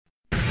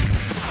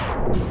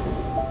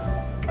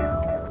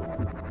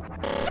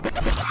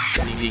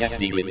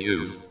FreeBSD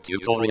reviews,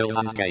 tutorials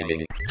and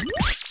gaming.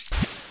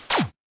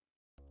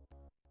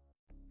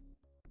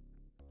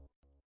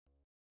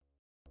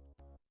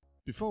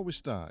 Before we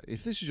start,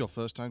 if this is your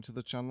first time to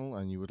the channel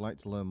and you would like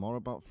to learn more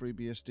about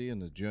FreeBSD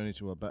and the journey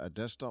to a better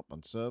desktop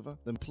and server,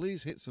 then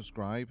please hit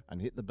subscribe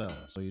and hit the bell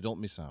so you don't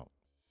miss out.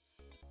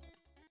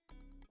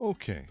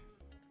 Okay,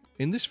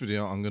 in this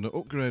video I'm going to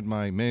upgrade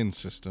my main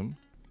system,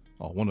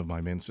 or one of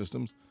my main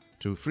systems,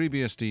 to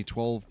FreeBSD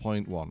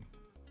 12.1.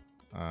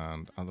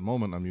 And at the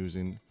moment I'm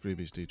using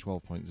FreeBSD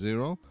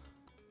 12.0,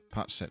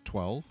 patch set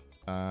 12,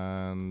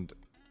 and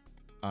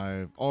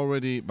I've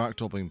already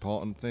backed up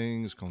important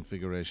things,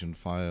 configuration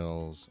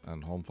files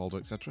and home folder,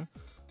 etc.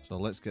 So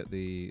let's get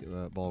the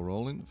ball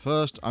rolling.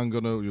 First I'm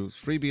going to use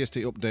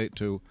FreeBSD update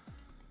to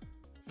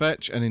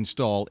fetch and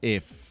install,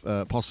 if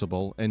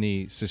possible,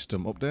 any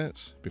system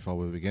updates before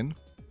we begin.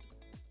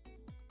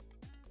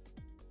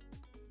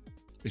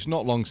 It's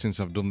not long since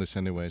I've done this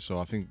anyway, so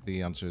I think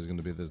the answer is going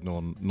to be there's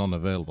none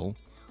available.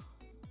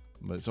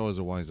 But it's always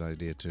a wise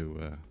idea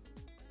to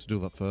do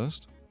that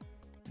first.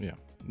 Yeah,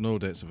 no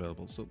dates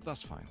available, so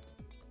that's fine.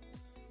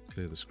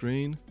 Clear the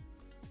screen.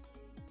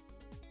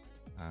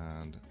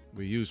 And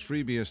we use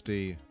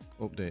FreeBSD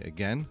update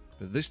again,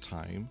 but this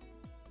time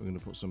we're going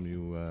to put some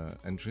new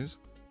entries.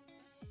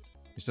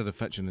 Instead of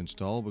fetch and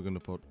install, we're going to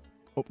put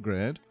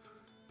upgrade,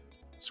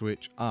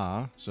 switch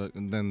R,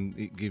 and then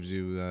it gives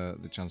you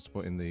the chance to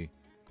put in the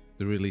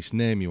release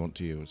name you want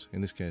to use.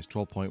 In this case,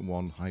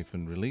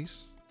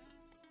 12.1-release.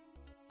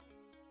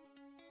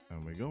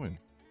 And we're going.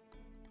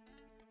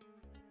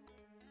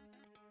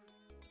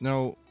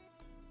 Now,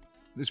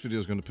 this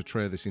video is going to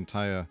portray this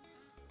entire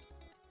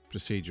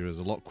procedure as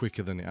a lot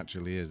quicker than it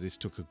actually is. This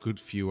took a good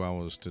few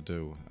hours to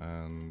do,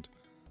 and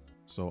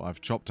so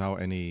I've chopped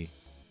out any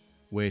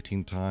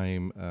waiting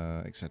time,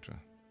 etc.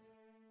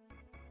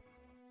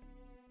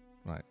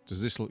 Right,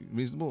 does this look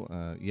reasonable?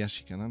 Yes,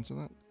 you can answer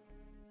that.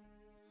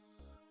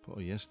 Put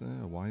a yes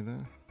there, a Y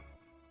there.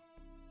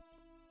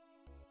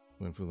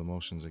 Going through the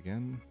motions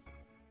again.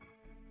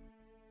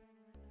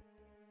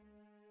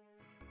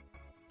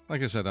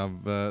 Like I said,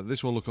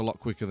 this will look a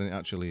lot quicker than it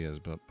actually is,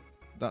 but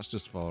that's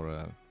just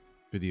for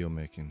video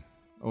making.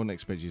 I wouldn't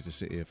expect you to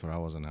sit here for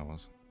hours and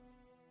hours.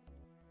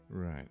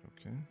 Right,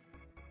 okay.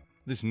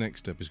 This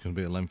next step is going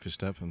to be a lengthy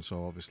step, and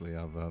so obviously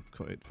I've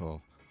cut it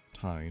for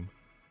time.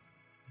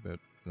 But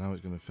now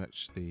it's going to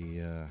fetch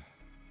the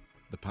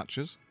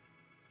patches.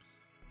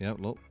 Yeah,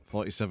 look,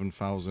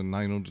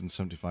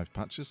 47,975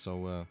 patches,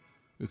 so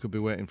we could be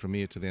waiting from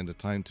here to the end of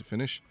time to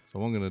finish. So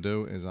what I'm going to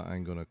do is that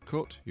I'm going to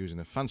cut using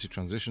a fancy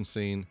transition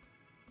scene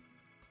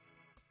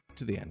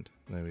to the end.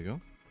 There we go.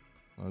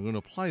 I'm going to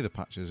apply the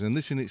patches, and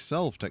this in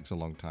itself takes a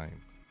long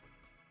time.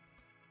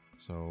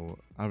 So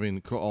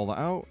having cut all that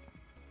out,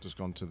 just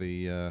gone to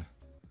the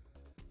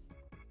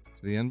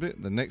end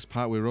bit. The next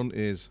part we run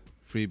is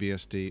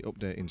FreeBSD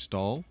update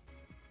install.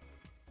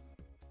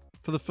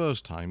 For the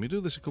first time, we do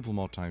this a couple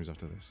more times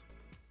after this.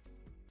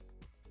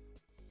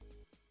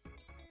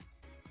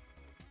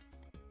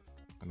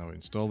 And now we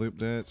install the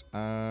updates,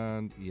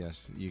 and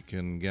yes, you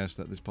can guess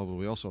that this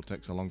probably also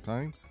takes a long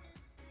time,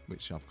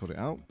 which I've cut it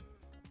out.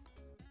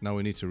 Now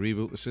we need to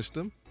reboot the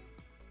system.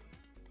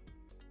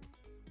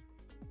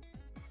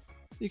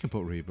 You can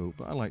put reboot,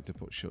 but I like to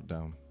put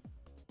shutdown.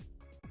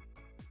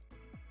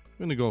 I'm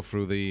going to go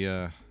through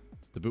the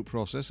boot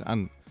process,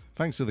 and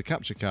thanks to the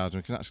capture cards,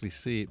 we can actually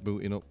see it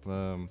booting up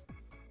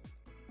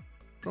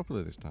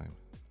properly this time.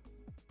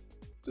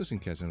 Just in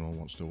case anyone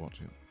wants to watch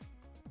it.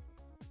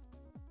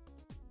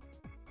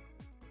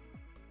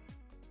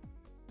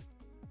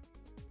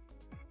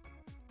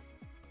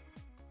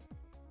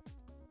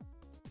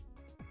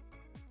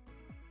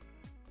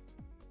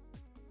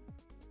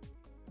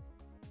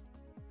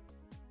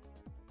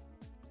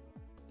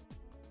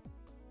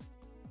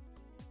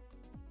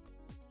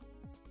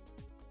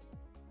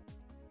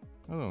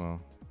 I don't know.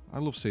 I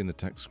love seeing the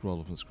text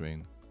scroll up on the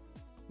screen.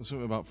 There's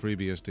something about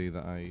FreeBSD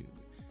that I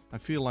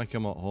feel like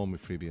I'm at home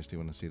with FreeBSD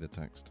when I see the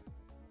text.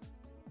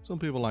 Some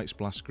people like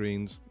splash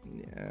screens.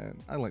 Yeah,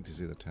 I like to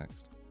see the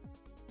text.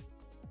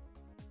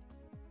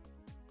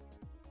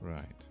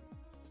 Right.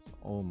 It's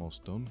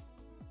almost done.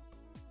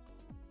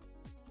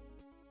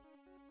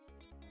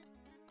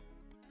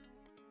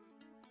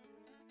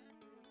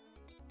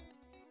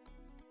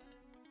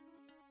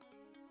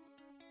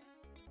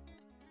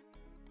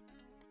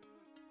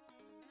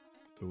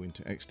 Go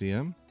into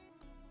XDM.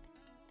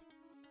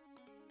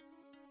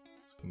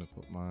 Just going to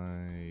put my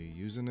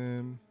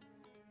username.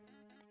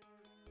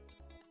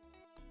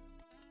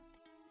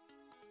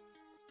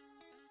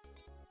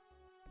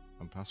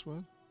 And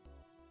password.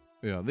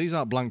 Yeah, these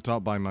aren't blanked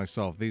out by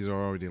myself. These are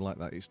already like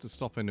that. It's to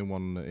stop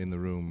anyone in the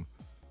room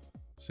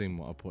seeing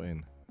what I put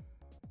in.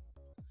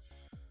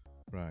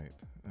 Right.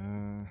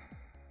 I'm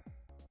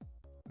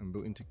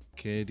booting to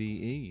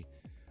KDE.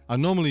 I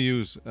normally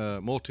use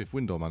Motif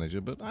Window Manager,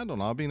 but I don't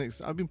know. I've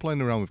been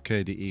playing around with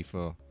KDE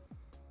for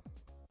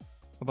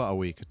about a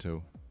week or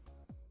two.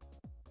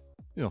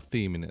 You know,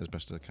 theming it as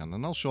best as I can,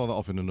 and I'll show that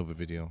off in another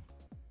video.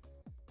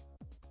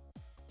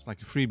 It's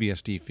like a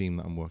FreeBSD theme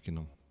that I'm working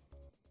on.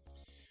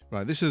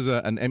 Right, this is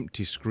an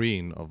empty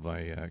screen of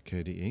a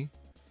KDE,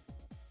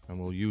 and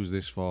we'll use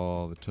this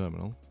for the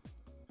terminal.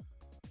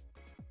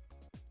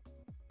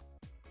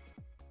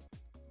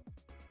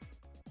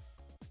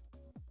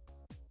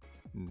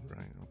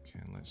 Right,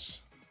 okay,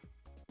 let's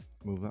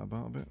move that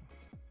about a bit.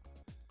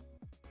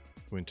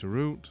 Go into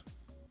root.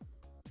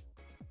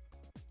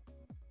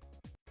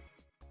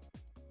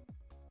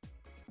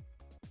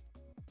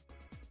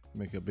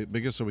 Make it a bit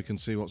bigger so we can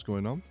see what's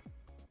going on.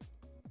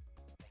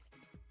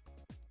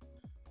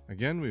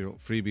 Again, we're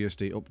at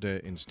FreeBSD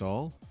update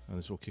install, and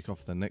this will kick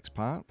off the next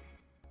part.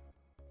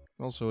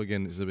 Also,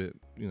 again, it's a bit,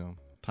 you know,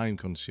 time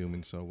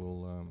consuming, so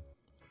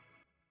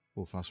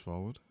we'll fast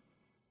forward.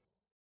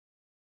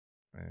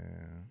 Had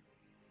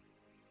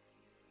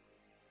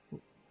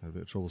a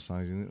bit of trouble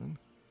sizing it then.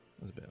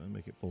 That's a bit,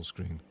 make it full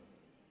screen.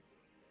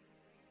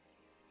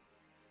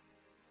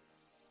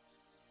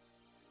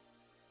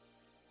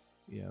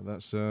 Yeah,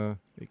 that's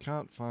it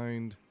can't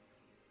find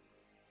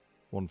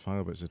one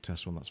file, but it's a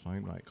test one, that's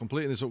fine. Right,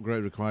 completing this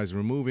upgrade requires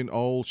removing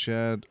all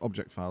shared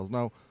object files.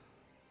 Now,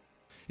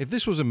 if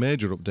this was a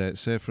major update,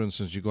 say for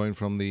instance you're going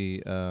from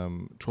the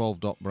 12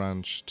 dot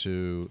branch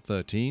to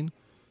 13,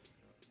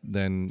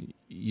 then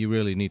you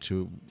really need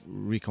to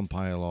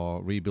recompile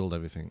or rebuild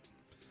everything.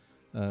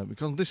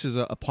 Because this is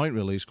a point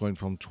release going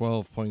from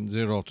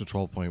 12.0 to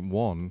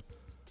 12.1,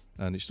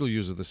 and it still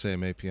uses the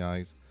same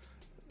API,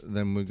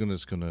 then we're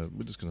just gonna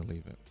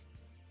leave it.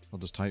 I'll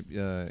just type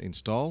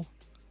install,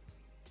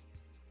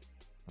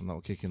 and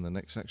that'll kick in the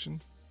next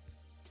section.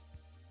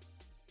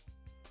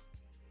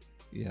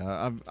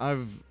 Yeah,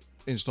 I've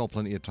installed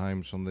plenty of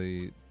times from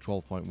the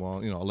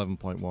 12.1, you know,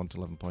 11.1 to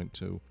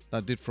 11.2.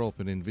 That did throw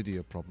up an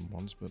NVIDIA problem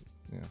once, but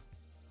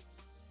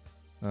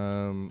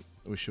yeah.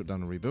 We shut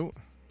down and reboot.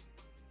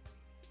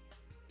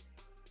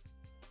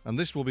 And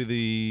this will be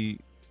the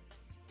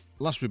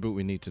last reboot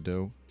we need to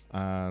do,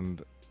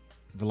 and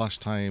the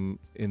last time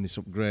in this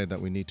upgrade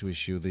that we need to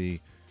issue the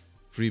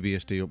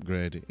FreeBSD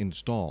upgrade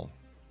install.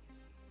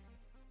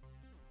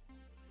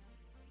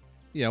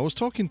 Yeah, I was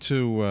talking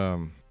to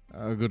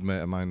a good mate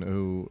of mine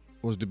who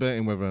was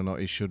debating whether or not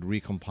he should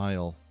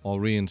recompile or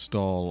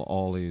reinstall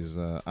all his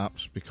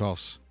apps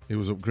because he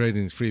was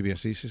upgrading his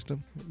FreeBSD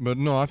system. But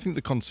no, I think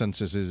the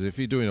consensus is if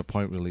you're doing a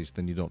point release,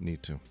 then you don't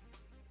need to.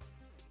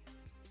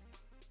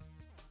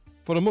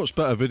 For a much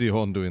better video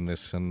on doing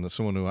this, and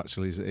someone who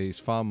actually is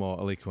far more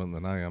eloquent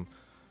than I am,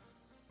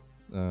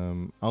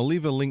 I'll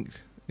leave a link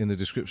in the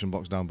description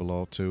box down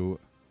below to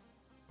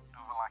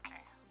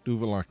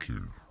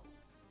Doovalacky.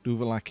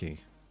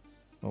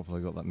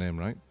 Hopefully I got that name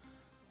right.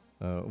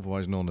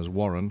 Otherwise known as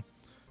Warren.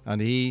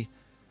 And he's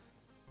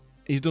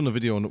done a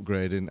video on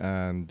upgrading,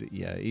 and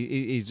yeah,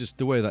 he's just,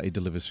 the way that he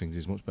delivers things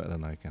is much better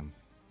than I can.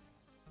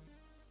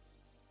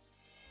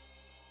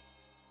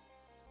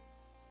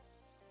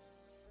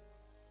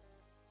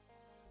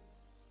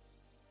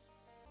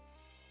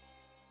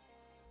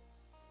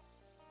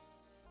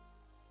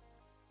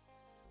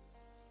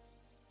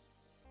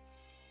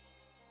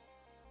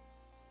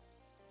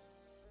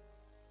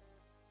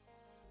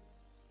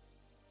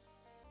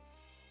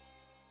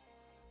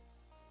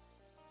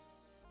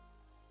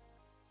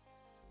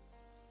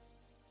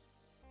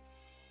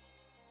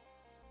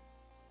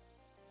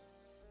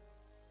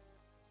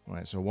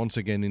 Right, so once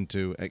again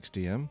into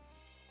XDM.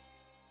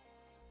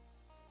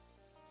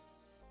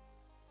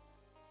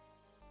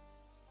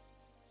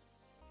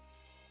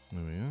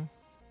 There we are.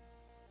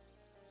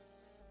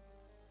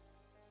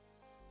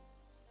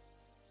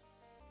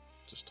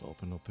 Just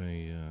open up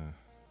a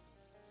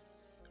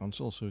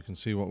console so we can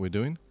see what we're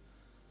doing.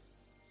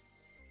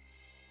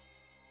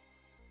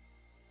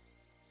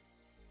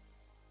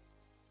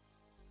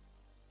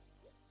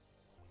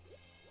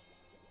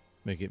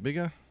 Make it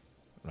bigger.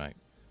 Right.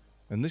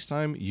 And this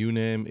time,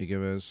 uname, it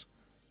gives us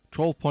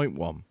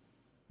 12.1,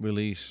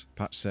 release,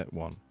 patch set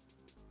 1.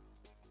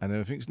 And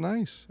everything's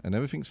nice, and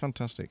everything's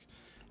fantastic.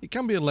 It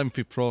can be a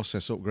lengthy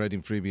process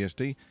upgrading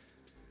FreeBSD,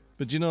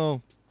 but you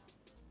know,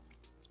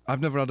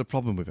 I've never had a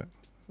problem with it.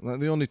 Like,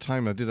 the only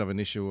time I did have an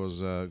issue was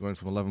going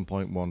from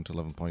 11.1 to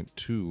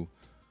 11.2,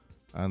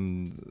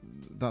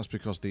 and that's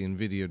because the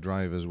NVIDIA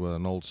drivers were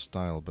an old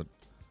style, but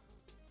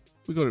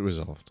we got it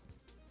resolved.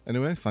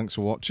 Anyway, thanks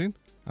for watching,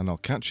 and I'll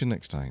catch you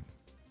next time.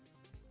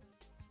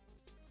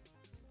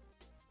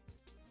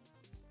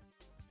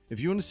 If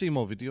you want to see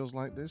more videos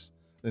like this,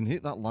 then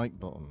hit that like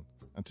button.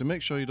 And to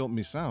make sure you don't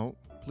miss out,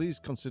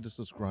 please consider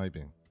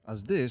subscribing,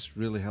 as this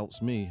really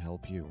helps me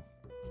help you.